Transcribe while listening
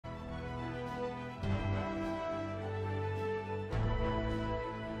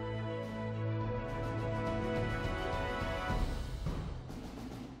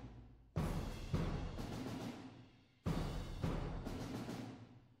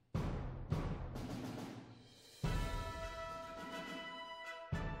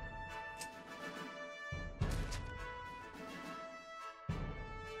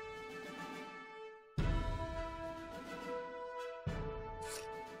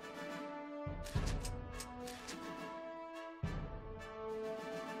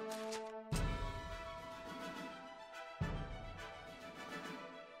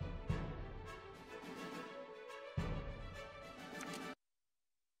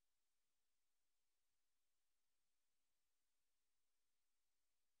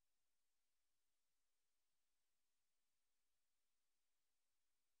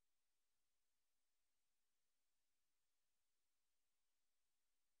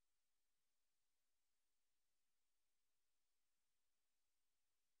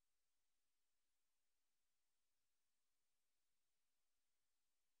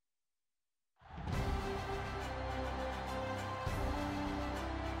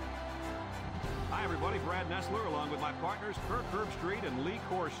Hi, everybody. Brad Nessler along with my partners Kirk Herbstreit and Lee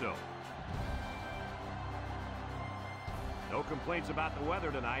Corso. No complaints about the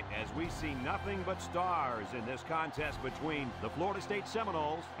weather tonight as we see nothing but stars in this contest between the Florida State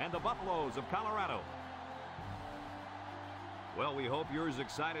Seminoles and the Buffaloes of Colorado. Well, we hope you're as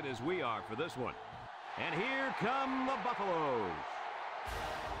excited as we are for this one. And here come the Buffaloes.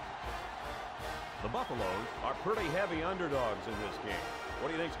 The Buffaloes are pretty heavy underdogs in this game. What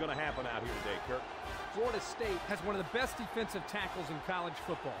do you think is going to happen out here today, Kirk? Florida State has one of the best defensive tackles in college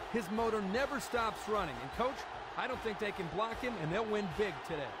football. His motor never stops running. And, Coach, I don't think they can block him, and they'll win big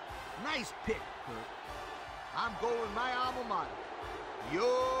today. Nice pick, Kirk. I'm going with my alma mater.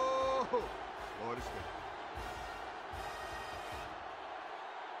 Yo, Florida State.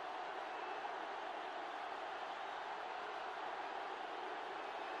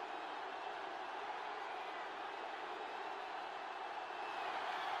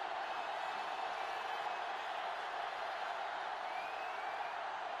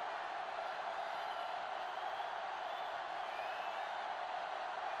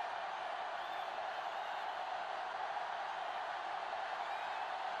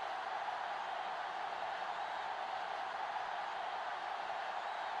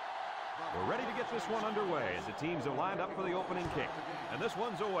 We're ready to get this one underway as the teams are lined up for the opening kick. And this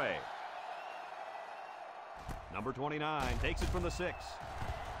one's away. Number 29 takes it from the 6.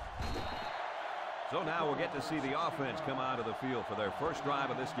 So now we'll get to see the offense come out of the field for their first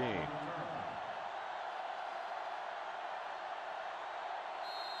drive of this game.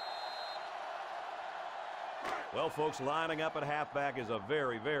 Well, folks, lining up at halfback is a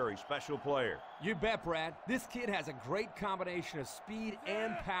very, very special player. You bet, Brad. This kid has a great combination of speed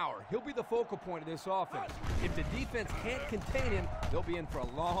and power. He'll be the focal point of this offense. If the defense can't contain him, they'll be in for a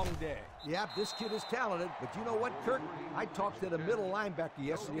long day. Yeah, this kid is talented, but you know what, Kirk? I talked to the middle linebacker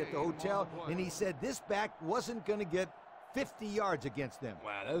yesterday at the hotel, and he said this back wasn't going to get 50 yards against them.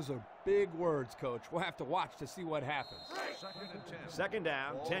 Wow, those are big words, Coach. We'll have to watch to see what happens. Second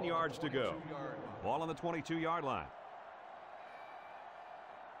down, 10 yards to go. Ball on the 22-yard line.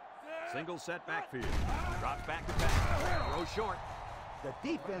 Single set backfield. Drops back to back. Throw short. The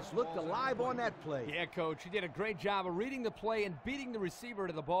defense looked alive on that play. Yeah, Coach, you did a great job of reading the play and beating the receiver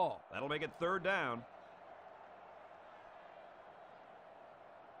to the ball. That'll make it third down.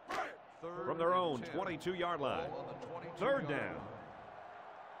 From their own 22-yard line. Third down.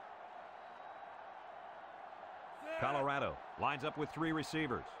 Colorado lines up with 3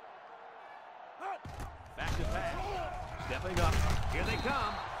 receivers. Back to pass. Stepping up. Here they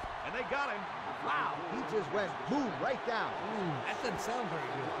come. And they got him. Wow, he just went boom right down. That doesn't sound very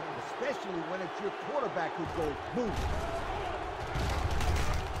good. Especially when it's your quarterback who goes boom.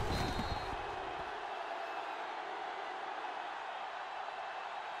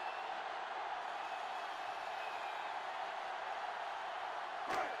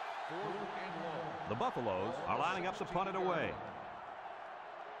 The Buffaloes are lining up to punt it away.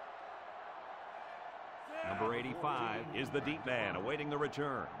 Number 85 is the deep man awaiting the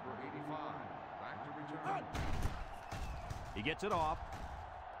return. He gets it off.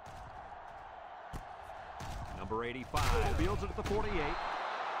 Number 85 fields it at the 48.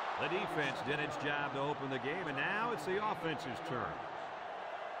 The defense did its job to open the game, and now it's the offense's turn.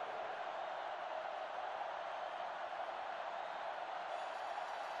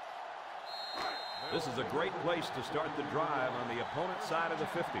 This is a great place to start the drive on the opponent's side of the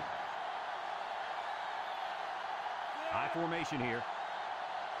 50. High formation here.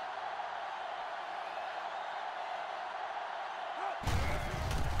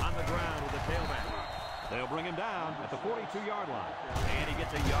 On the ground with the tailback. They'll bring him down at the 42-yard line. And he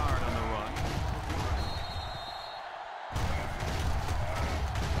gets a yard on the run.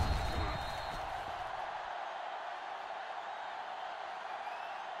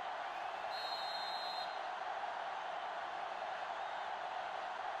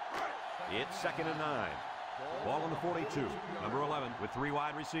 It's 2nd and 9. Ball on the 42. Number 11 with 3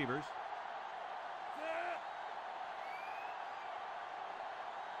 wide receivers.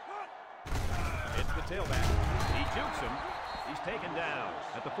 It's the tailback. He jukes him. He's taken down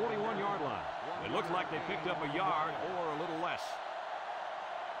at the 41-yard line. It looks like they picked up a yard or a little less.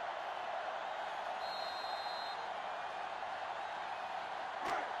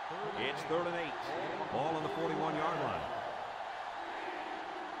 It's 3rd and 8. Ball on the 41-yard line.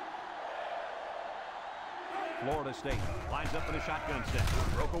 Florida State lines up in a shotgun set.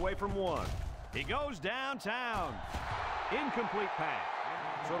 Broke away from 1. He goes downtown. Incomplete pass.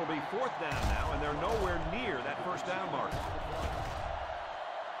 So it'll be 4th down now, and they're nowhere near that first down mark.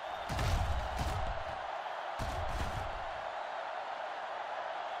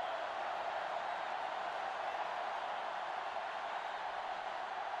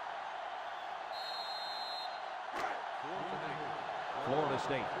 Florida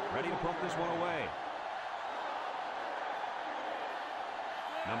State ready to pump this one away.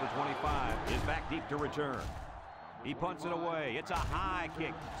 Number 25 is back deep to return. He punts it away. It's a high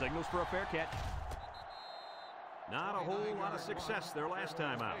kick. Signals for a fair catch. Not a whole lot of success their last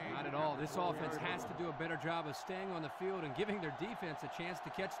time out. Not at all. This offense has to do a better job of staying on the field and giving their defense a chance to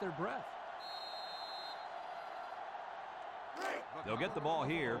catch their breath. They'll get the ball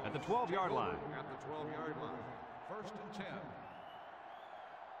here at the 12-yard line. At the 12-yard line. 1st and 10.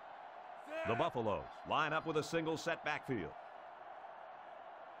 The Buffaloes line up with a single set backfield.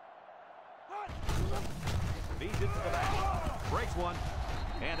 Feeds it to the back. Breaks one.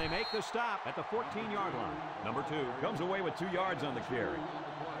 And they make the stop at the 14-yard line. Number 2 comes away with 2 yards on the carry.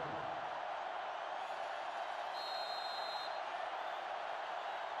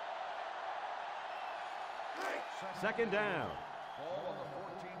 Second down. Ball on the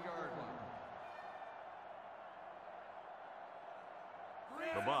 14-yard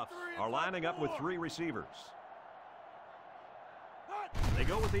line. The Buffs are lining up with 3 receivers. They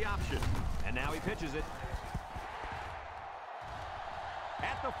go with the option. And now he pitches it.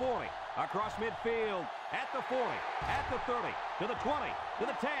 At the 40, across midfield, at the 40, at the 30, to the 20, to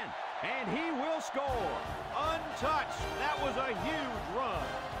the 10, and he will score. Untouched. That was a huge run.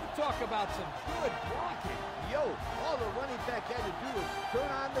 Talk about some good blocking. Yo, all the running back had to do was turn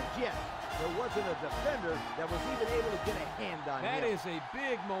on the jet. There wasn't a defender that was even able to get a hand on him. That is a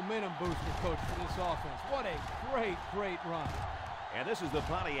big momentum booster, Coach, for this offense. What a great, great run. And this is the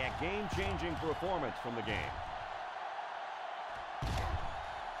Pontiac game-changing performance from the game.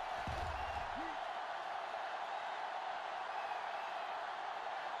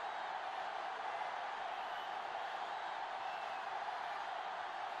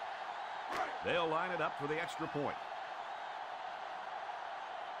 They'll line it up for the extra point.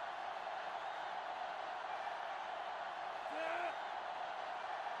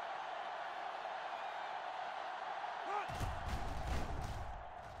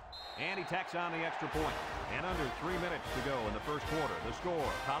 And he tacks on the extra point. And under 3 minutes to go in the first quarter. The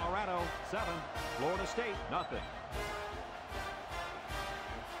score, Colorado 7, Florida State nothing.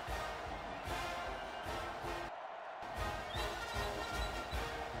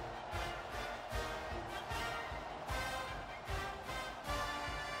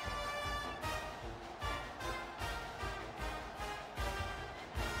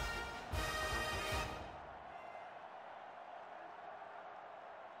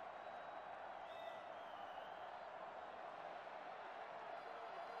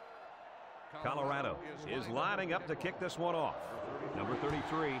 Colorado is lining up to kick this one off. Number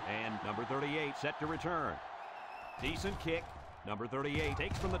 33 and number 38 set to return. Decent kick. Number 38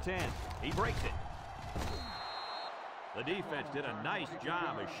 takes from the 10. He breaks it. The defense did a nice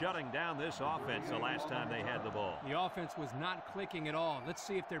job of shutting down this offense the last time they had the ball. The offense was not clicking at all. Let's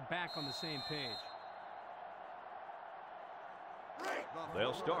see if they're back on the same page.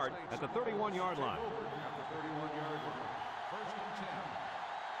 They'll start at the 31-yard line. At the 31-yard line. 1st and 10.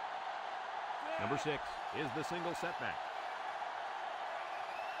 Number 6 is the single setback.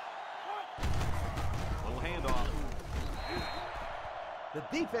 Little handoff. The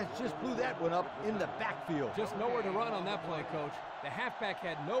defense just blew that one up in the backfield. Just nowhere to run on that play, Coach. The halfback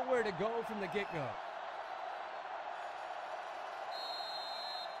had nowhere to go from the get-go.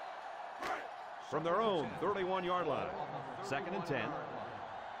 From their own 31-yard line. 2nd and 10.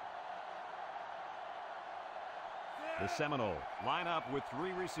 The Seminoles line up with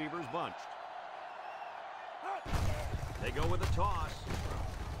 3 receivers bunched. They go with a toss.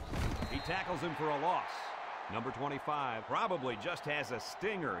 He tackles him for a loss. Number 25 probably just has a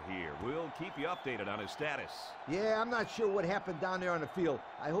stinger here. We'll keep you updated on his status. Yeah, I'm not sure what happened down there on the field.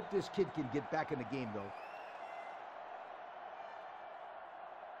 I hope this kid can get back in the game, though.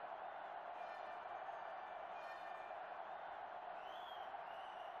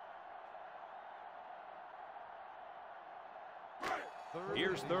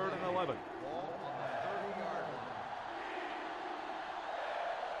 Here's 3rd and 11.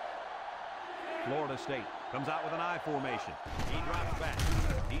 Florida State comes out with an I formation. He drops back.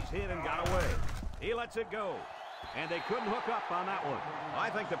 He's hit and got away. He lets it go. And they couldn't hook up on that one. I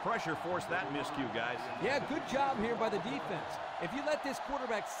think the pressure forced that miscue, guys. Yeah, good job here by the defense. If you let this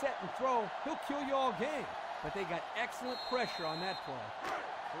quarterback set and throw, he'll kill you all game. But they got excellent pressure on that play.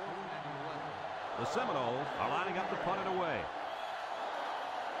 The Seminoles are lining up to punt it away.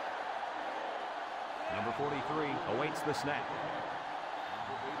 Number 43 awaits the snap.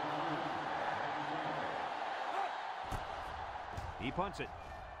 He punts it.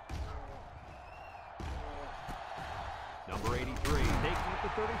 Number 83 takes it at the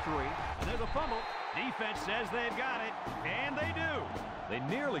 33, and there's a fumble. Defense says they've got it, and they do. They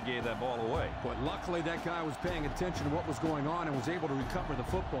nearly gave that ball away. But luckily that guy was paying attention to what was going on and was able to recover the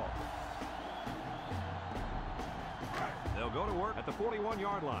football. They'll go to work at the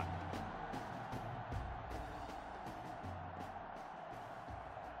 41-yard line.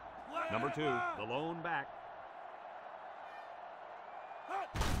 Number 2, the lone back.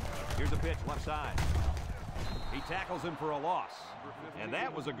 Here's a pitch left side. He tackles him for a loss. And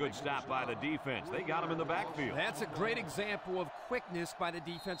that was a good stop by the defense. They got him in the backfield. That's a great example of quickness by the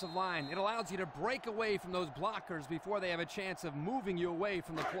defensive line. It allows you to break away from those blockers before they have a chance of moving you away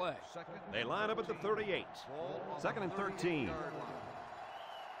from the play. They line up at the 38. Second and 13.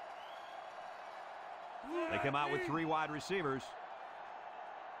 They come out with 3 wide receivers.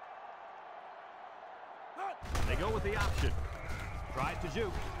 They go with the option. Tries to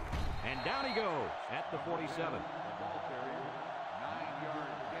juke. And down he goes at the 47. 9-yard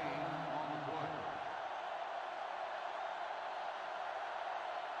gain on the play.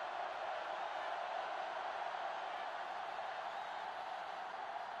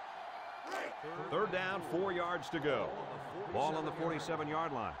 Third down, 4 yards to go. Ball on the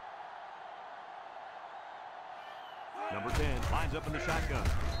 47-yard line. Number 10 lines up in the shotgun.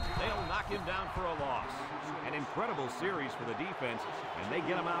 They'll knock him down for a loss. An incredible series for the defense, and they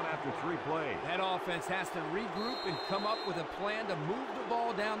get him out after 3 plays. That offense has to regroup and come up with a plan to move the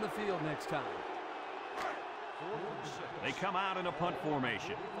ball down the field next time. They come out in a punt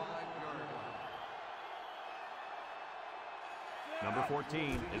formation. Number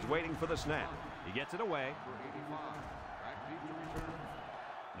 14 is waiting for the snap. He gets it away.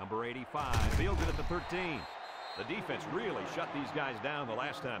 Number 85 fields it at the 13. The defense really shut these guys down the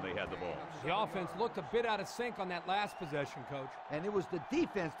last time they had the ball. The offense looked a bit out of sync on that last possession, Coach. And it was the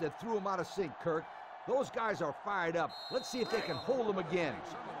defense that threw them out of sync, Kirk. Those guys are fired up. Let's see if they can hold them again.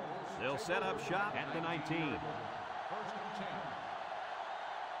 They'll set up shop at the 19.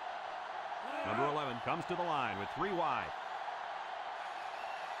 Number 11 comes to the line with 3 wide.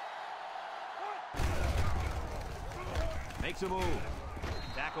 Makes a move.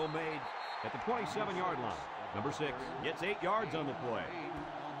 Tackle made at the 27-yard line. Number 6 gets 8 yards on the play.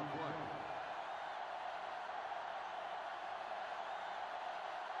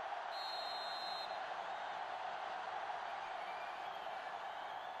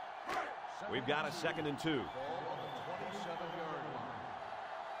 We've got a 2nd and 2.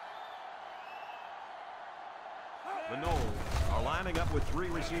 The Knowles are lining up with 3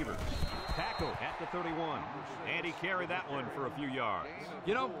 receivers. Tackle at the 31. And he carried that one for a few yards.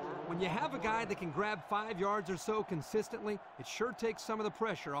 You know, when you have a guy that can grab 5 yards or so consistently, it sure takes some of the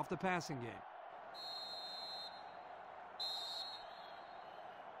pressure off the passing game.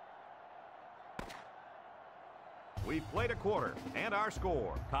 We've played a quarter, and our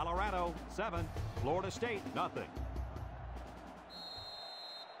score, Colorado 7, Florida State nothing.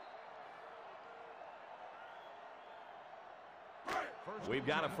 We've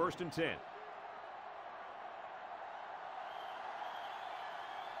got a 1st and 10.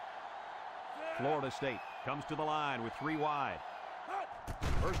 Florida State comes to the line with 3 wide.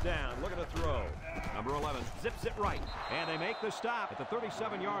 First down, look at the throw. Number 11 zips it right, and they make the stop at the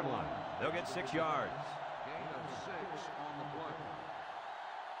 37-yard line. They'll get 6 yards. Gain of 6 on the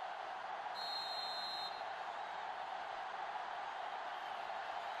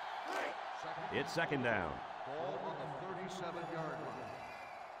play. It's 2nd down. Ball on the 37-yard line.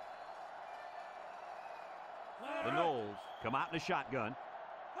 The Knowles come out in a shotgun.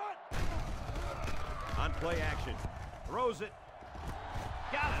 On play action. Throws it.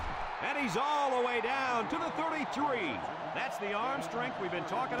 Got it. And he's all the way down to the 33. That's the arm strength we've been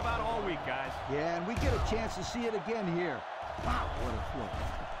talking about all week, guys. Yeah, and we get a chance to see it again here. Wow, what a flip.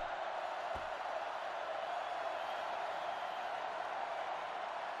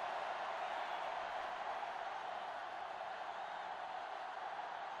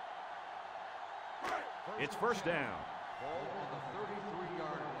 It's 1st down. Ball on the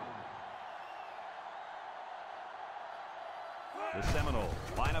 33-yard line. The Seminoles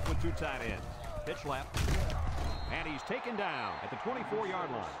line up with 2 tight ends. Pitch left. And he's taken down at the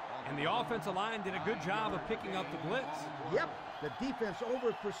 24-yard line. And the offensive line did a good job of picking up the blitz. Yep, the defense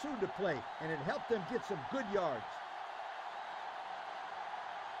over-pursued the play, and it helped them get some good yards.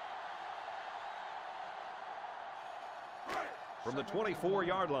 From the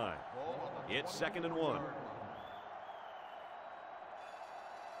 24-yard line, it's 2nd and 1.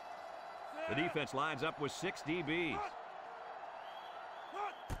 The defense lines up with 6 DBs.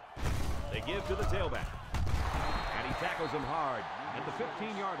 They give to the tailback. And he tackles him hard. at the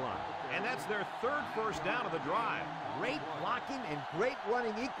 15-yard line. And that's their third first down of the drive. Great blocking and great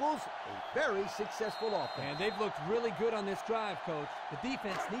running equals a very successful offense. And they've looked really good on this drive, Coach. The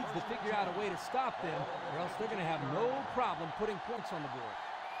defense needs to figure out a way to stop them, or else they're going to have no problem putting points on the board.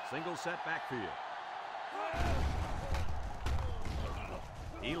 Single set backfield.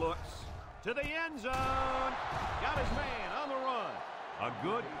 He looks to the end zone. Got his man on the run. A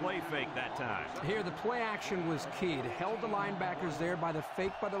good play fake that time. Here, the play action was key. It held the linebackers there by the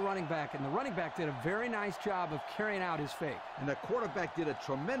fake by the running back, and the running back did a very nice job of carrying out his fake. And the quarterback did a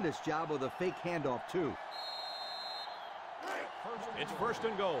tremendous job of the fake handoff, too. It's first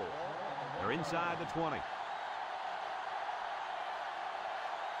and goal. They're inside the 20.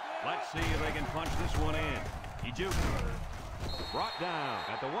 Let's see if they can punch this one in. He juked. Brought down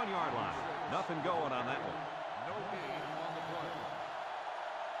at the 1-yard line. Nothing going on that one. No gain on the play.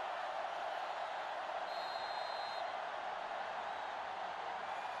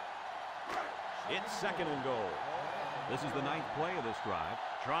 It's second and goal. This is the 9th play of this drive.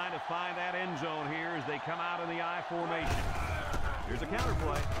 Trying to find that end zone here as they come out in the I formation. Here's a counter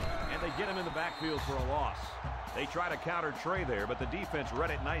play, and they get him in the backfield for a loss. They try to counter Trey there, but the defense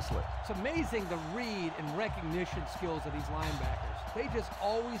read it nicely. It's amazing the read and recognition skills of these linebackers. They just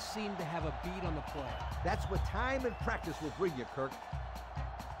always seem to have a beat on the play. That's what time and practice will bring you, Kirk.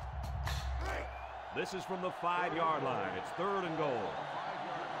 This is from the 5-yard line. It's third and goal.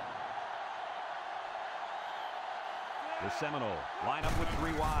 The Seminole line up with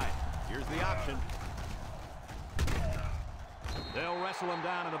 3 wide. Here's the option. They'll wrestle him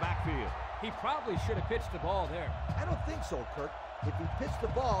down in the backfield. He probably should have pitched the ball there. I don't think so, Kirk. If he pitched the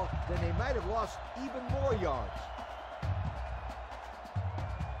ball, then they might have lost even more yards.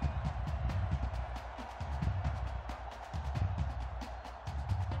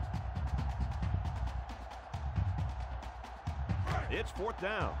 It's fourth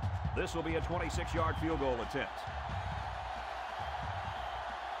down. This will be a 26-yard field goal attempt.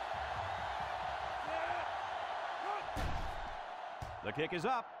 The kick is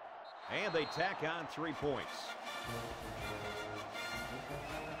up, and they tack on 3 points.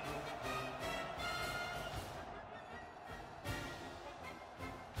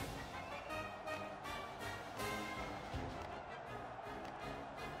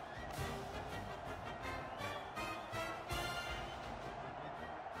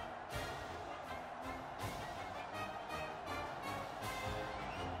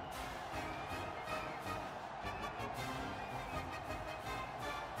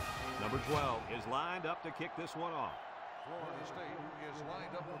 Number 12 is lined up to kick this one off. Florida State is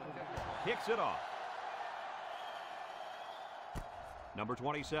lined up with a kickoff. Kicks it off. Number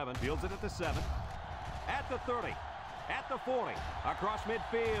 27 fields it at the 7, at the 30, at the 40, across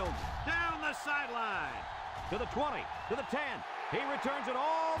midfield, down the sideline, to the 20, to the 10. He returns it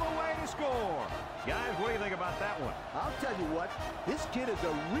all the way to score. Guys, what do you think about that one? I'll tell you what, this kid is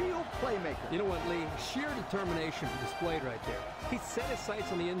a real playmaker. You know what, Lee? Sheer determination displayed right there. He set his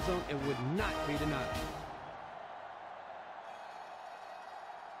sights on the end zone and would not be denied.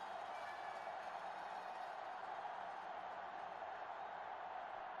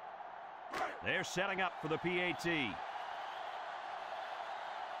 They're setting up for the PAT.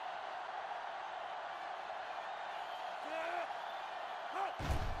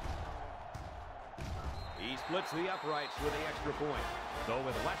 He splits the uprights with the extra point. So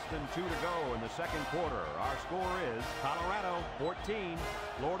with less than 2 to go in the second quarter, our score is Colorado 14,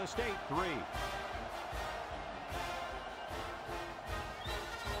 Florida State 3.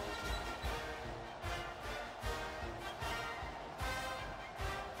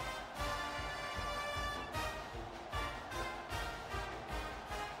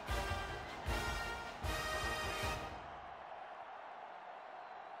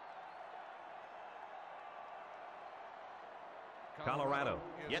 Colorado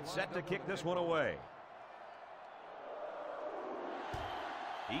gets set to kick this one away.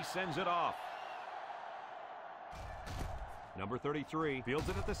 He sends it off. Number 33 fields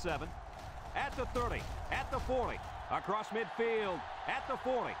it at the 7, at the 30, at the 40, across midfield, at the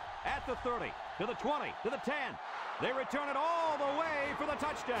 40, at the 30, to the 20, to the 10. They return it all the way for the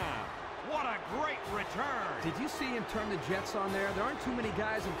touchdown. What a great return. Did you see him turn the jets on there? There aren't too many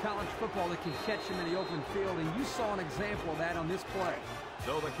guys in college football that can catch him in the open field, and you saw an example of that on this play.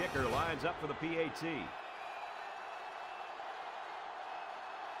 So the kicker lines up for the PAT.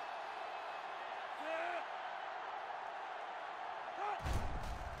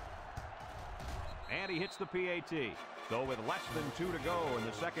 And he hits the PAT. So with less than 2 to go in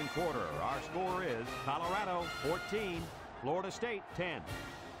the second quarter, our score is Colorado 14, Florida State 10.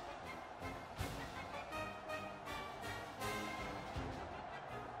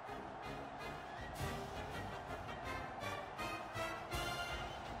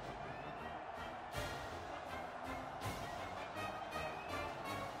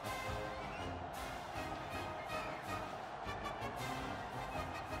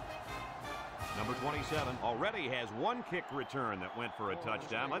 Number 27 already has one kick return that went for a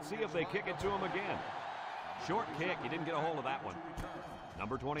touchdown. Let's see if they kick it to him again. Short kick. He didn't get a hold of that one.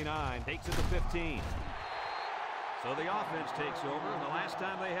 Number 29 takes it to 15. So the offense takes over, and the last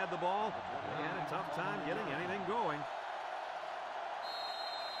time they had the ball, they had a tough time getting anything going.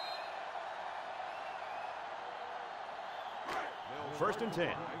 First and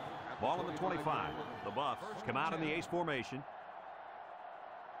 10. Ball on the 25. The Buffs come out in the ace formation.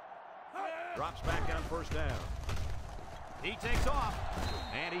 Drops back on first down. He takes off,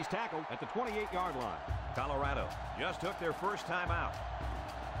 and he's tackled at the 28-yard line. Colorado just took their first time out.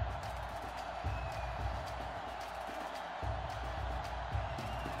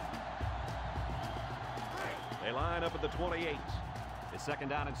 They line up at the 28. It's second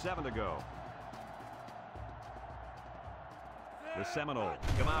down and 7 to go. The Seminoles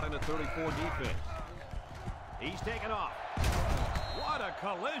come out in a 34 defense. He's taken off. What a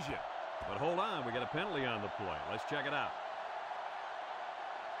collision. But hold on, we got a penalty on the play. Let's check it out.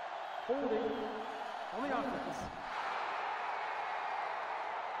 Holding on the offense.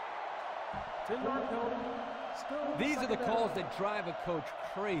 10-yard penalty. These are the calls that drive a coach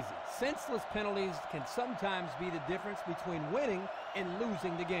crazy. Senseless penalties can sometimes be the difference between winning and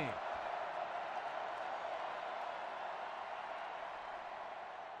losing the game.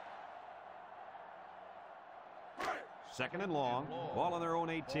 Second and long. Ball on their own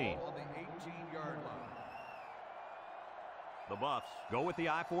 18. Ball on the 18-yard line. The Buffs go with the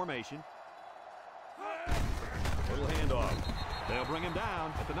I formation. Little handoff. They'll bring him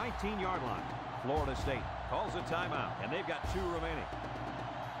down at the 19-yard line. Florida State calls a timeout, and they've got 2 remaining.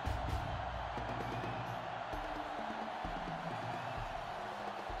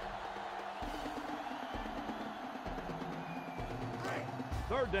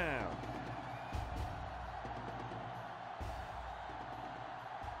 Third down.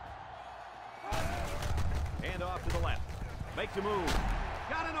 Hand off to the left. Makes a move.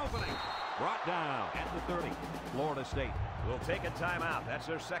 Got an opening. Brought down at the 30. Florida State will take a timeout. That's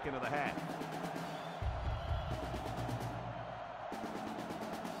their second of the half.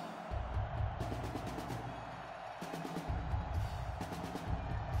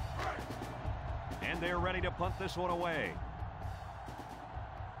 And they're ready to punt this one away.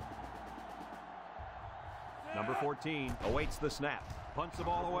 Number 14 awaits the snap. Punts the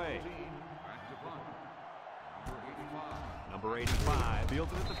ball away. Back to punt. Number 85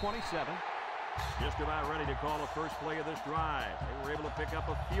 fields it at the 27. Just about ready to call the first play of this drive. They were able to pick up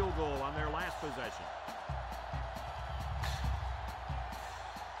a field goal on their last possession.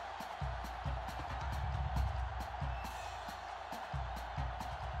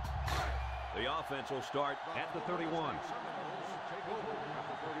 The offense will start at the 31. Seminoles take over at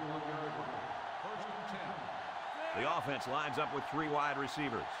the 31-yard line. First and 10. The offense lines up with 3 wide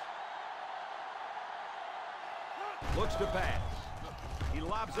receivers. Looks to pass. He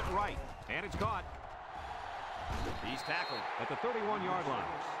lobs it right, and it's caught. He's tackled at the 31-yard line.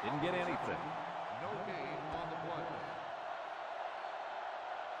 Didn't get anything. No gain on the play.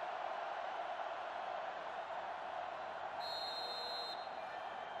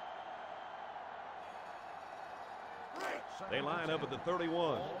 They line up at the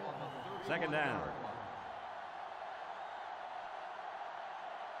 31. Second down.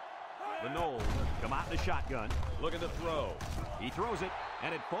 The Noles come out in the shotgun, looking to throw. He throws it,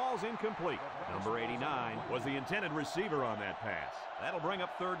 and it falls incomplete. Number 89 was the intended receiver on that pass. That'll bring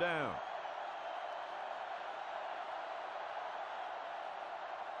up third down.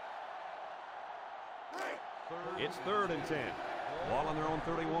 It's third and 10. Ball on their own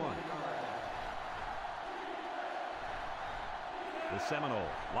 31. The Seminoles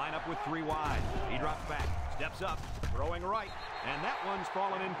line up with 3 wide. He drops back, steps up, throwing right, and that one's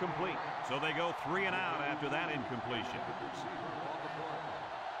fallen incomplete. So they go 3 and out after that incompletion.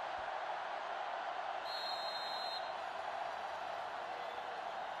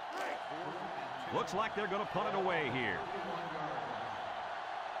 Looks like they're going to punt it away here.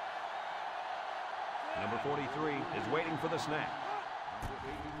 Number 43 is waiting for the snap.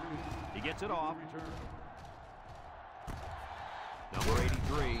 He gets it off. Number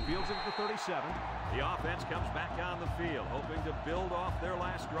 83 fields it at the 37. The offense comes back on the field, hoping to build off their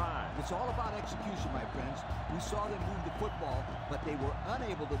last drive. It's all about execution, my friends. We saw them move the football, but they were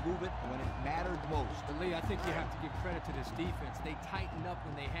unable to move it when it mattered most. But Lee, I think you have to give credit to this defense. They tightened up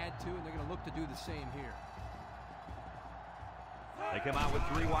when they had to, and they're going to look to do the same here. They come out with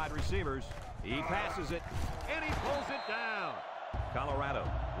 3 wide receivers. He passes it, and he pulls it down. Colorado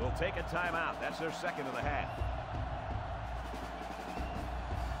will take a timeout. That's their second of the half.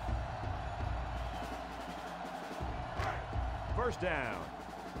 First down.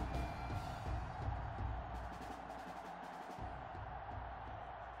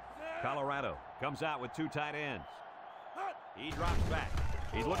 Colorado comes out with two tight ends. He drops back.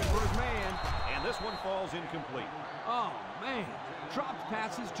 He's looking for his man, and this one falls incomplete. Oh, man. Dropped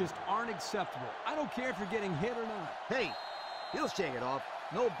passes just aren't acceptable. I don't care if you're getting hit or not. Hey, he'll shake it off.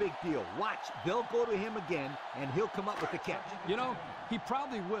 No big deal. Watch, they'll go to him again, and he'll come up with the catch. You know, he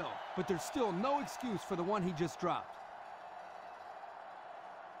probably will, but there's still no excuse for the one he just dropped.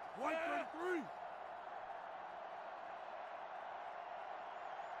 1-3.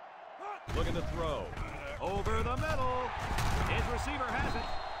 Looking to throw. Over the middle. His receiver has it.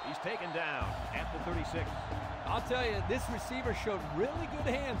 He's taken down at the 36. I'll tell you, this receiver showed really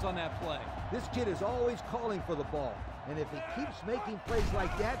good hands on that play. This kid is always calling for the ball, and if he keeps making plays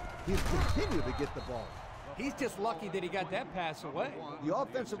like that, he'll continue to get the ball. He's just lucky that he got that pass away. The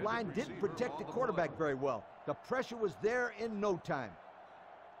offensive line didn't protect the quarterback very well. The pressure was there in no time.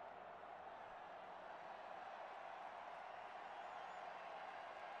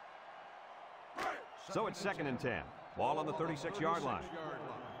 So it's 2nd and 10. Ball on the 36-yard line.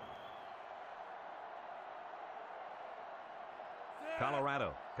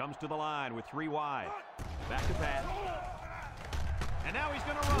 Colorado comes to the line with 3 wide. Back to pass. And now he's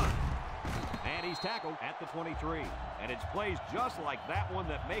going to run. And he's tackled at the 23. And it's plays just like that one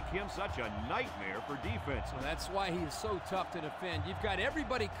that make him such a nightmare for defense. Well, that's why he's so tough to defend. You've got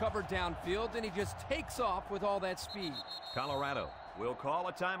everybody covered downfield, and he just takes off with all that speed. Colorado will call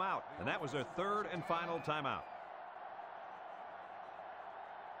a timeout. And that was their 3rd and final timeout.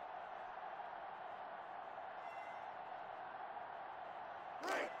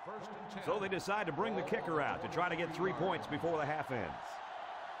 So they decide to bring the kicker out to try to get 3 points before the half ends.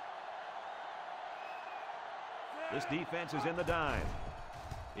 This defense is in the dime.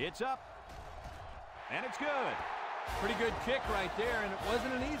 It's up. And it's good. Pretty good kick right there, and it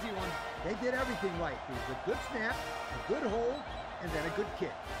wasn't an easy one. They did everything right. It was a good snap, a good hold, and then a good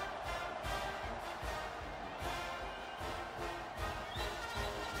kick.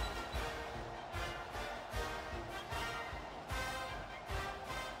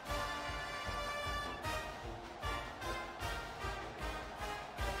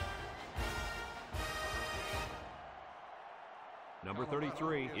 Number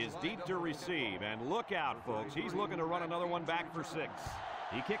 33 is deep to receive, and look out, folks. He's looking to run another one back for 6.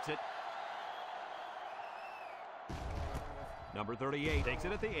 He kicks it. Number 38 takes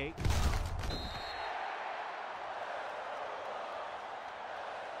it at the 8.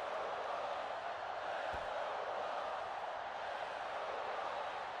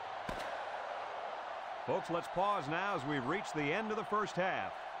 Folks, let's pause now as we've reached the end of the first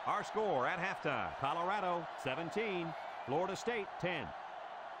half. Our score at halftime, Colorado 17, Florida State 10.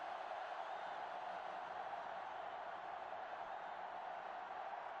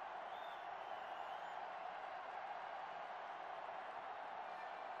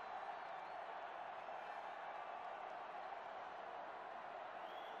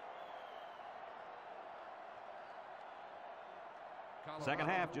 Second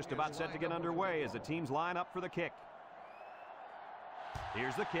half just about set to get underway as the teams line up for the kick.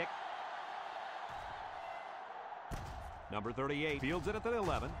 Here's the kick. Number 38 fields it at the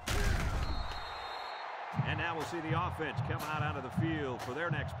 11. And now we'll see the offense come out of the field for their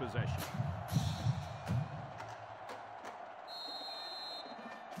next possession.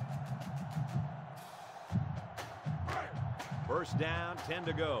 First down, 10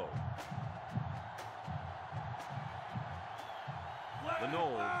 to go. The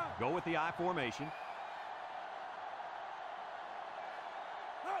Noles go with the I formation.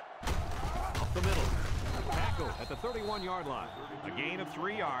 Up the middle. Tackle at the 31-yard line. A gain of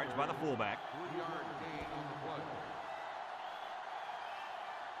 3 yards by the fullback. 3-yard gain on the play.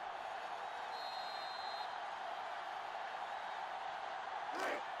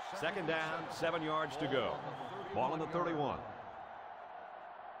 Second down, 7 yards to go. Ball on the 31.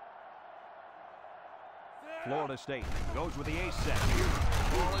 Florida State goes with the ace set.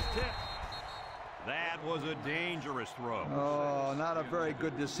 Ball is tipped. That was a dangerous throw. Oh, not a very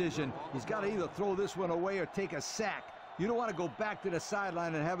good decision. He's got to either throw this one away or take a sack. You don't want to go back to the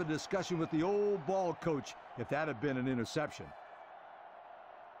sideline and have a discussion with the old ball coach if that had been an interception.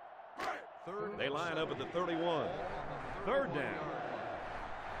 They line up at the 31. Third down.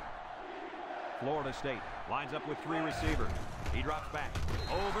 Florida State lines up with 3 receivers. He drops back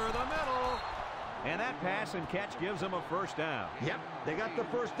over the middle. And that pass and catch gives them a first down. Yep, they got the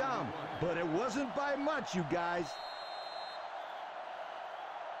first down, but it wasn't by much, you guys.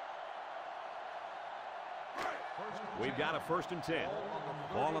 We've got a 1st and 10.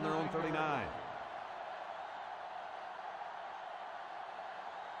 Ball on their own 39.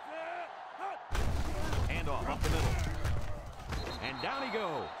 Handoff up the middle. And down he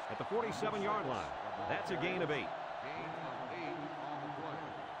goes at the 47-yard line. That's a gain of 8. Gain of 8 on the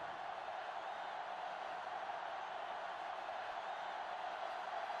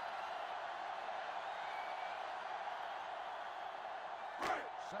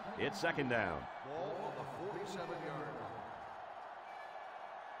play. It's second down. Ball on the 47-yard line.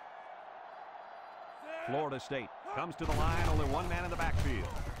 Florida State comes to the line, only one man in the backfield.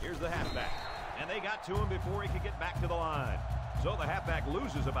 Here's the halfback. And they got to him before he could get back to the line. So the halfback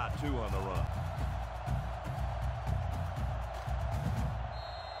loses about 2 on the run.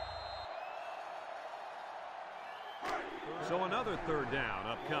 So another third down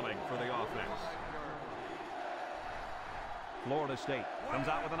upcoming for the offense. Florida State comes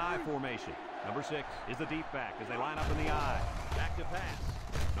out with an I formation. Number 6 is the deep back as they line up in the I. Back to pass.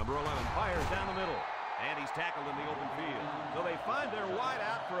 Number 11 fires down the middle. And he's tackled in the open field. So they find their wide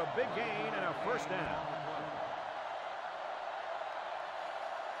out for a big gain and a first down.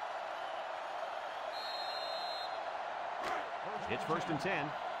 It's 1st and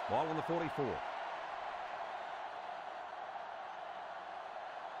 10. Ball on the 44.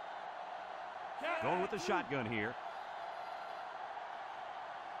 Going with the shotgun here.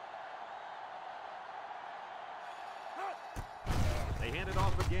 They hand it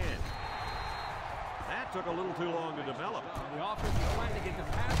off again. That took a little too long to develop. The offense was trying to get the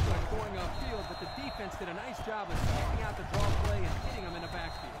pass rush going upfield, but the defense did a nice job of sneaking out the draw play and hitting them in the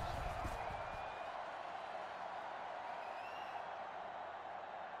backfield.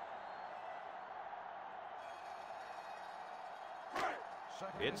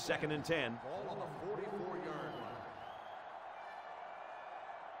 It's 2nd and 10. Ball on the 44-yard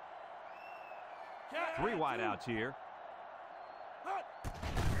line. 3 wideouts here.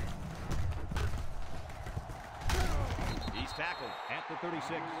 He's tackled at the 36.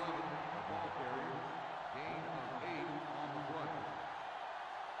 Ball carrier. Gain of 8 on the play.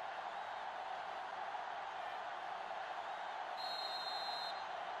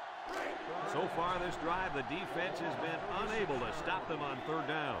 So far this drive, the defense has been unable to stop them on 3rd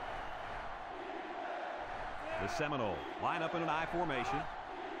down. The Seminoles line up in an I formation.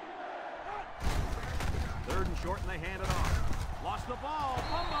 3rd and short, and they hand it off. Lost the ball.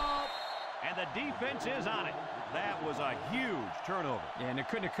 Fumble. And the defense is on it. That was a huge turnover. Yeah, and it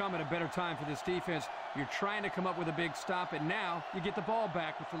couldn't have come at a better time for this defense. You're trying to come up with a big stop, and now you get the ball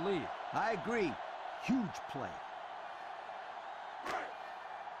back with the lead. I agree. Huge play.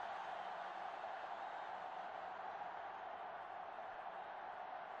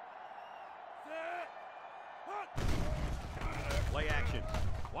 Play action.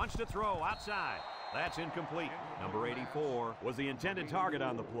 Wants to throw outside. That's incomplete. Number 84 was the intended target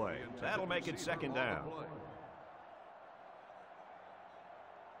on the play. That'll make it 2nd down.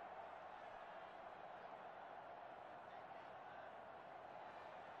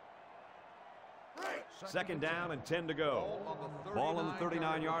 Second down and 10 to go. Ball on the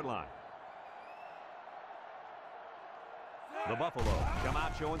 39-yard line. The Buffalo come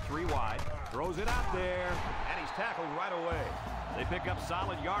out showing 3 wide. Throws it out there, and he's tackled right away. They pick up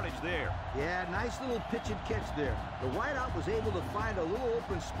solid yardage there. Yeah, nice little pitch and catch there. The wideout was able to find a little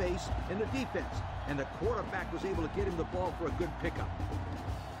open space in the defense, and the quarterback was able to get him the ball for a good pickup.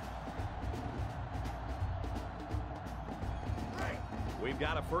 We've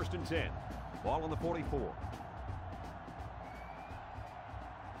got a 1st and 10. Ball on the 44.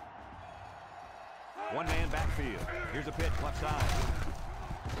 One-man backfield. Here's a pitch left side.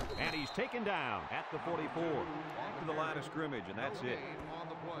 And he's taken down at the 44. To the line of scrimmage, and that's it. On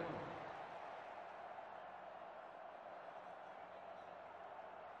the play.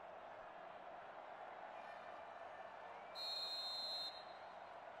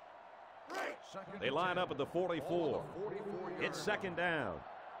 They line up at the 44. It's 2nd down.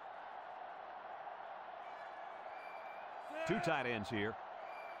 2 tight ends here.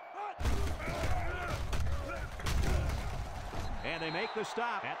 And they make the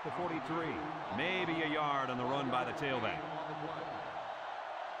stop at the 43. Maybe a yard on the run by the tailback.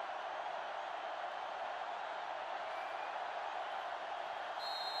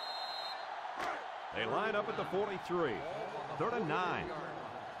 They line up at the 43. 3rd and 9.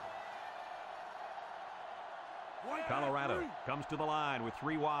 Colorado comes to the line with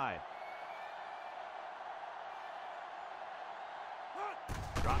 3 wide.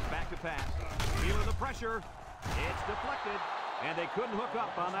 Drops back to pass. Feeling the pressure. It's deflected. And they couldn't hook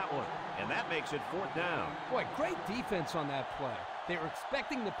up on that one. And that makes it 4th down. Boy, great defense on that play. They were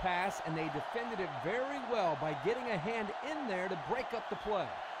expecting the pass, and they defended it very well by getting a hand in there to break up the play.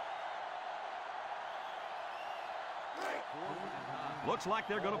 Looks like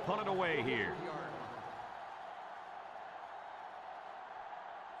they're going to punt it away here.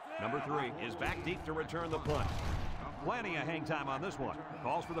 Number 3 is back deep to return the punt. Plenty of hang time on this one.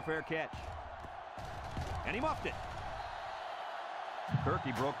 Calls for the fair catch. And he muffed it.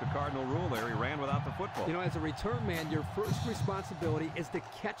 Kirky broke the Cardinal rule there. He ran without the football. You know, as a return man, your first responsibility is to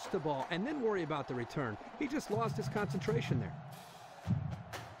catch the ball and then worry about the return. He just lost his concentration there.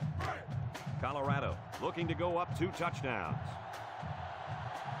 Colorado looking to go up 2 touchdowns.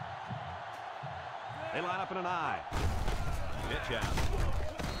 They line up in an I. Pitch out.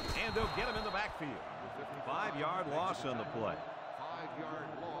 And they'll get him in the backfield. 5-yard loss on the play. 5-yard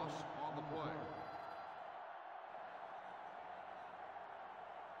loss on the play.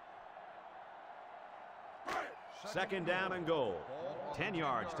 Second down and goal. 10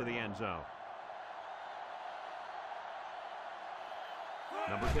 yards to the end zone.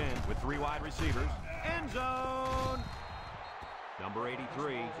 Number 10 with 3 wide receivers. End zone. Number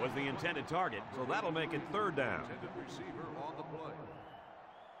 83 was the intended target, so that'll make it 3rd down. Intended receiver on the play.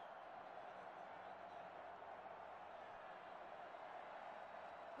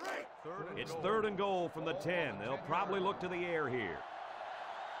 It's 3rd and goal from the 10. They'll probably look to the air here.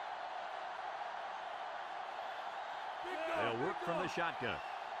 They'll work from the shotgun.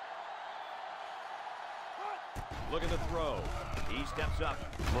 Looking to throw. He steps up.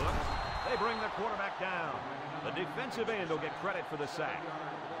 Looks. They bring the quarterback down. The defensive end will get credit for the sack.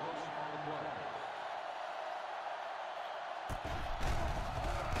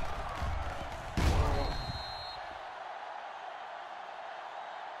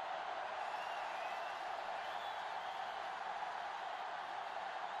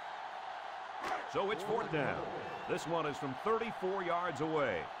 So it's 4th down. This one is from 34 yards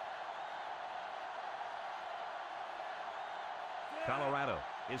away. Colorado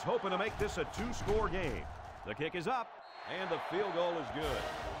is hoping to make this a 2-score game. The kick is up, and the field goal is good.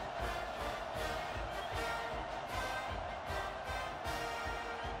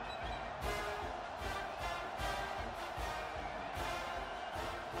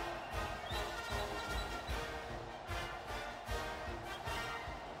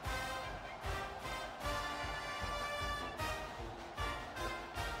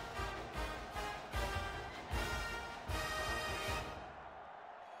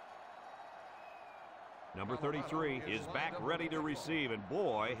 Number 33 is back ready to receive, and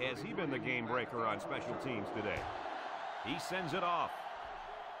boy, has he been the game breaker on special teams today. He sends it off.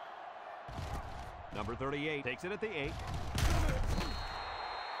 Number 38 takes it at the 8.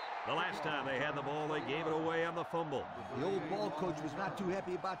 The last time they had the ball, they gave it away on the fumble. The old ball coach was not too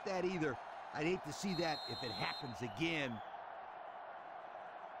happy about that either. I'd hate to see that if it happens again.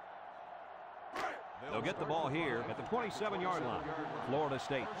 They'll get the ball here at the 27-yard line. Florida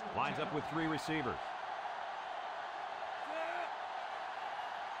State lines up with 3 receivers.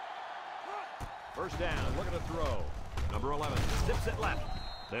 First down, looking to throw. Number 11 zips it left.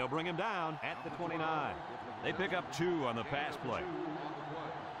 They'll bring him down at the 29. They pick up 2 on the pass play.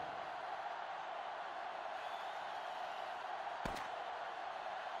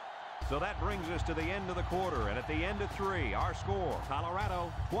 So that brings us to the end of the quarter, and at the end of 3, our score,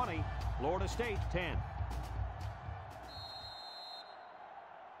 Colorado 20, Florida State 10.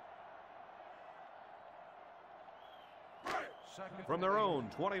 From their own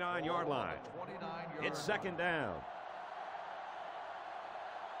 29-yard line, it's 2nd down.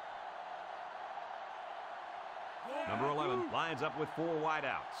 Number 11 lines up with 4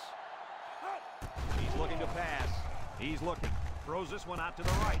 wideouts. He's looking to pass. He's looking. Throws this one out to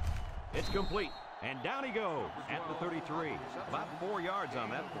the right. It's complete. And down he goes at the 33. About 4 yards on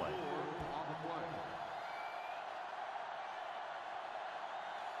that play.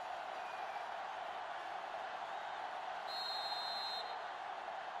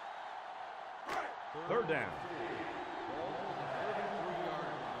 Third down.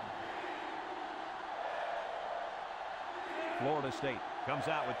 Florida State comes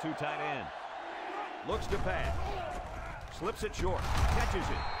out with 2 tight ends. Looks to pass. Slips it short. Catches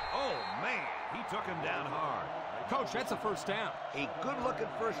it. Oh, man. He took him down hard. Coach, that's a first down. A good-looking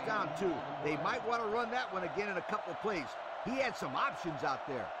first down, too. They might want to run that one again in a couple of plays. He had some options out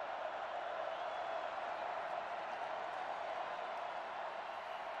there.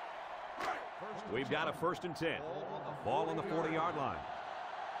 We've got a 1st and 10. Ball on the 40-yard line.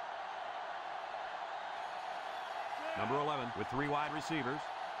 Number 11 with 3 wide receivers.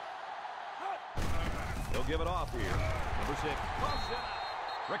 They'll give it off here. Number 6.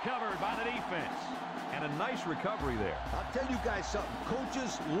 Recovered by the defense. And a nice recovery there. I'll tell you guys something.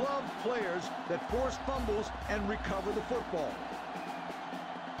 Coaches love players that force fumbles and recover the football.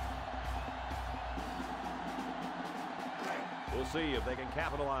 We'll see if they can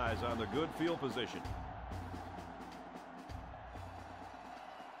capitalize on the good field position.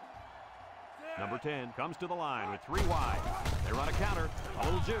 Number 10 comes to the line with 3 wide. They run a counter. A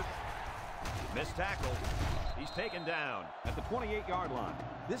little juke. Missed tackle. He's taken down at the 28-yard line.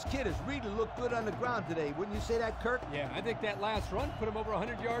 This kid has really looked good on the ground today. Wouldn't you say that, Kirk? Yeah, I think that last run put him over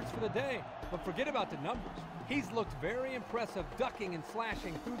 100 yards for the day. But forget about the numbers. He's looked very impressive ducking and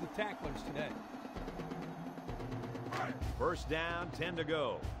slashing through the tacklers today. First down, 10 to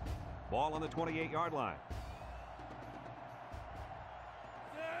go. Ball on the 28-yard line.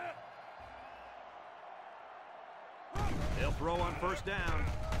 They'll throw on first down.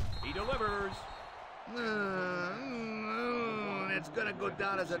 He delivers. It's going to go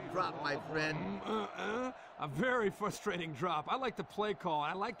down as a drop, my friend. A very frustrating drop. I like the play call.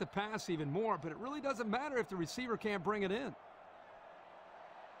 I like the pass even more, but it really doesn't matter if the receiver can't bring it in.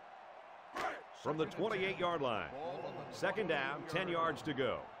 From the 28-yard line. Second down, 10 yards to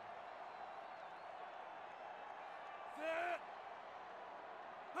go.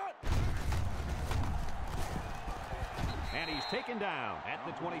 And he's taken down at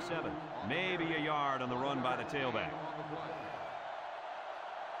the 27. Maybe a yard on the run by the tailback.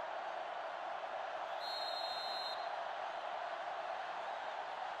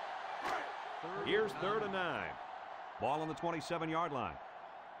 Here's 3rd and 9. Ball on the 27-yard line.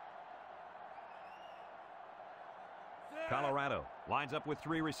 Colorado lines up with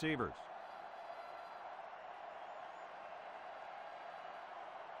 3 receivers.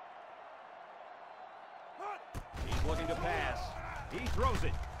 He's looking to pass. He throws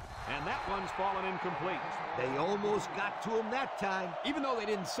it. And that one's fallen incomplete. They almost got to him that time. Even though they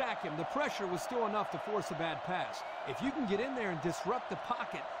didn't sack him, the pressure was still enough to force a bad pass. If you can get in there and disrupt the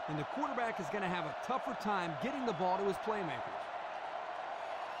pocket, then the quarterback is going to have a tougher time getting the ball to his playmakers.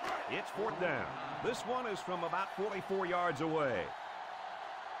 It's 4th down. This one is from about 44 yards away.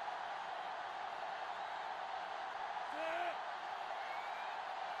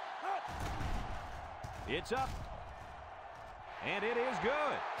 It's up. And it is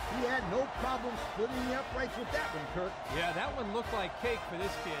good. He had no problem splitting the uprights with that one, Kirk. Yeah, that one looked like cake for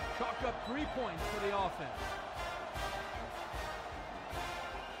this kid. Chalked up 3 points for the offense.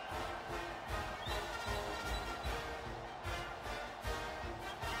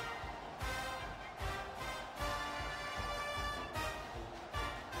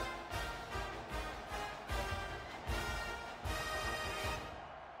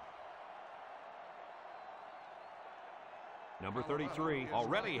 Number 33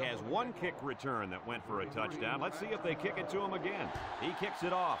 already has 1 kick return that went for a touchdown. Let's see if they kick it to him again. He kicks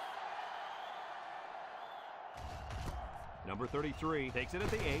it off. Number 33 takes it at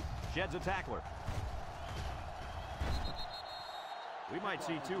the 8, sheds a tackler. We might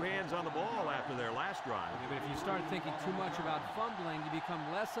see 2 hands on the ball after their last drive. Yeah, but if you start thinking too much about fumbling, you become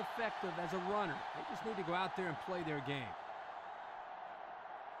less effective as a runner. They just need to go out there and play their game.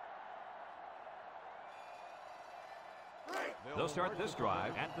 They'll start this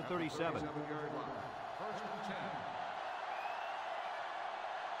drive at the 37.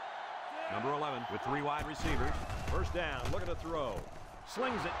 Number 11 with 3 wide receivers. First down, look at the throw.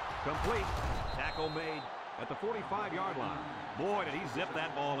 Slings it, complete. Tackle made at the 45-yard line. Boy, did he zip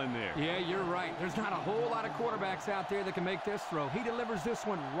that ball in there. Yeah, you're right. There's not a whole lot of quarterbacks out there that can make this throw. He delivers this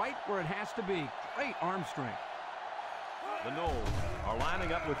one right where it has to be. Great arm strength. The Noles are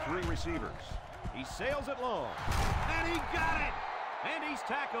lining up with 3 receivers. He sails it long, and he got it! And he's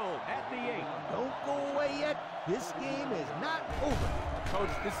tackled at the 8. Don't go away yet. This game is not over. Coach,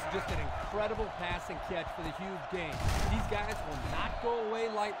 this is just an incredible passing catch for the huge game. These guys will not go away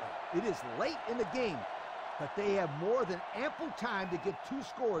lightly. It is late in the game, but they have more than ample time to get 2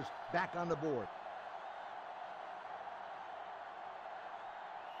 scores back on the board.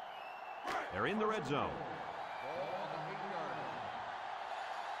 They're in the red zone.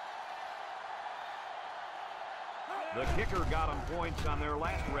 The kicker got them points on their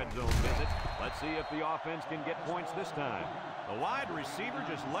last red zone visit. Let's see if the offense can get points this time. The wide receiver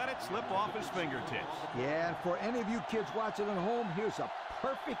just let it slip off his fingertips. Yeah, and for any of you kids watching at home, here's a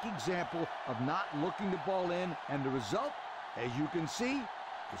perfect example of not looking the ball in, and the result, as you can see,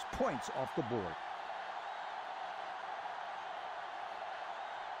 is points off the board.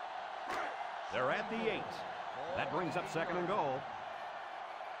 They're at the 8. That brings up 2nd and goal.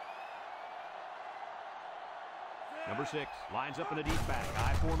 Number 6 lines up in a deep back,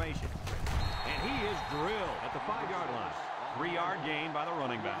 I formation. And he is drilled at the 5-yard line. 3-yard gain by the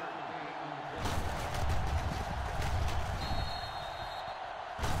running back.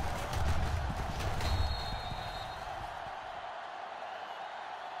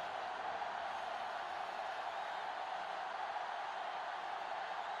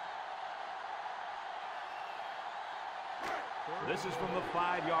 This is from the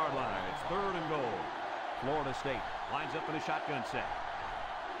 5-yard line. It's 3rd and goal. Florida State lines up in a shotgun set.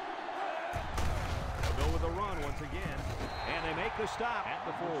 They'll go with a run once again. And they make the stop at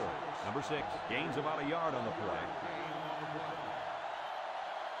the 4. Number 6 gains about a yard on the play.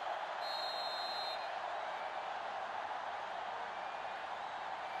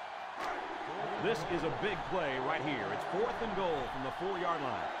 This is a big play right here. It's 4th and goal from the 4-yard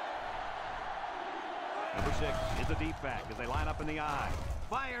line. Number 6 is a deep back as they line up in the I.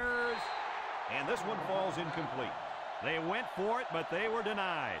 Fires! And this one falls incomplete. They went for it, but they were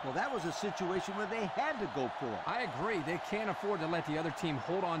denied. Well, that was a situation where they had to go for it. I agree. They can't afford to let the other team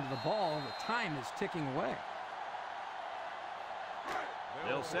hold on to the ball. The time is ticking away.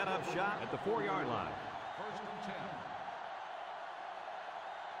 They'll set up shop at the 4-yard line. 1st and 10.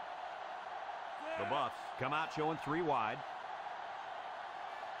 The Buffs come out showing 3 wide.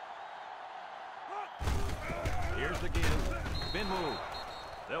 Here's the give. Spin move.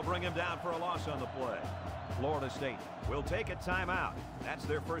 They'll bring him down for a loss on the play. Florida State will take a timeout. That's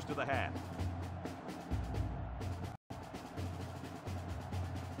their first of the half.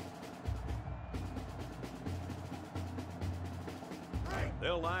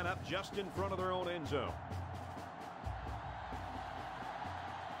 They'll line up just in front of their own end zone.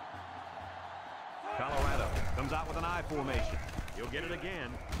 Colorado comes out with an I formation. He'll get it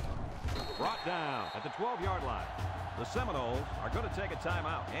again. Brought down at the 12-yard line. The Seminoles are going to take a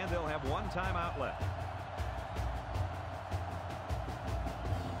timeout, and they'll have 1 timeout left.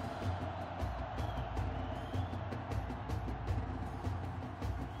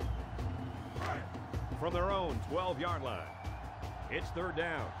 From their own 12-yard line, it's 3rd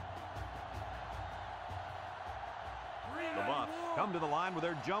down. The Buffs come to the line with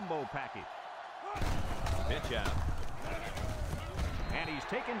their jumbo package. Pitch out. And he's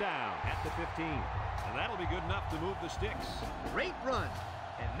taken down at the 15. And that'll be good enough to move the sticks. Great run.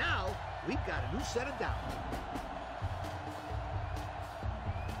 And now we've got a new set of downs.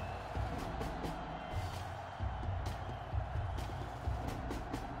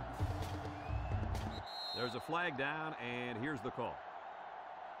 There's a flag down, and here's the call.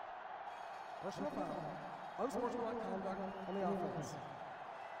 Personal foul. Unsportsmanlike conduct on the offense.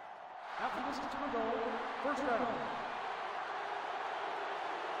 After this is to the goal, 1st down.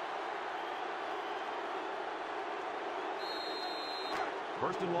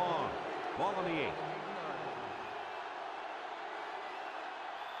 First and long. Ball on the 8.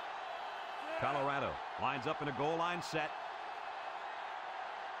 Colorado lines up in a goal line set.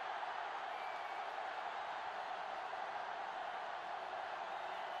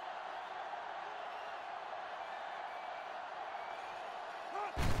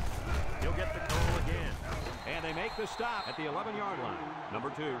 He'll get the call again. And they make the stop at the 11-yard line.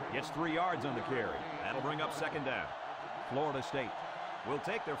 Number 2 gets 3 yards on the carry. That'll bring up 2nd down. Florida State will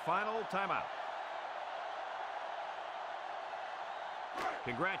take their final timeout.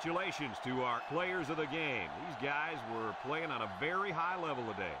 Congratulations to our players of the game. These guys were playing on a very high level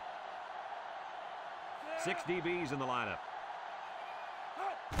today. 6 DBs in the lineup.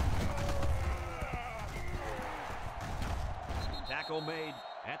 Tackle made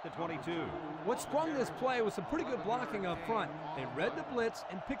at the 22. What sprung this play was some pretty good blocking up front. They read the blitz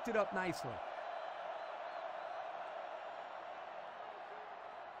and picked it up nicely.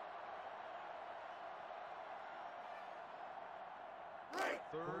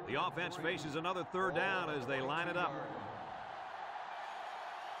 The offense faces another 3rd down as they line it up.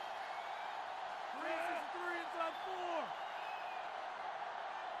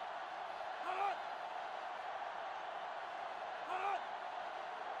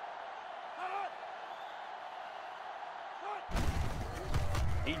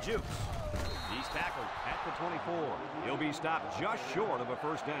 He jukes. He's tackled at the 24. He'll be stopped just short of a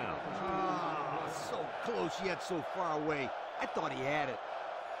 1st down. So close yet so far away. I thought he had it.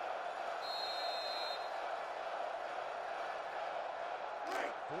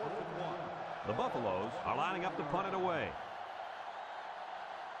 The Buffaloes are lining up to punt it away.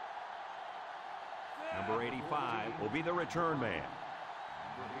 Number 85 will be the return man.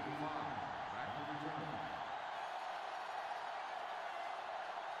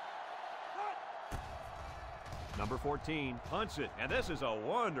 Number 14 punts it, and this is a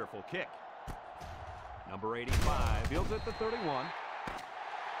wonderful kick. Number 85 fields at the 31.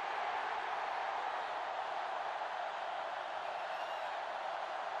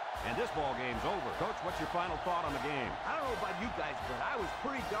 And this ball game's over. Coach, what's your final thought on the game? I don't know about you guys, but I was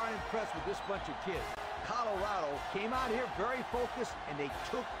pretty darn impressed with this bunch of kids. Colorado came out here very focused, and they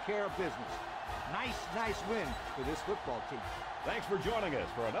took care of business. Nice win for this football team. Thanks for joining us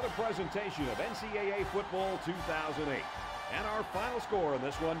for another presentation of NCAA Football 2008. And our final score in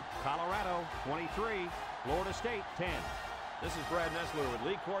this one, Colorado 23, Florida State 10. This is Brad Nessler with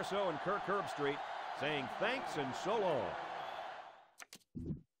Lee Corso and Kirk Herbstreit saying thanks and so long.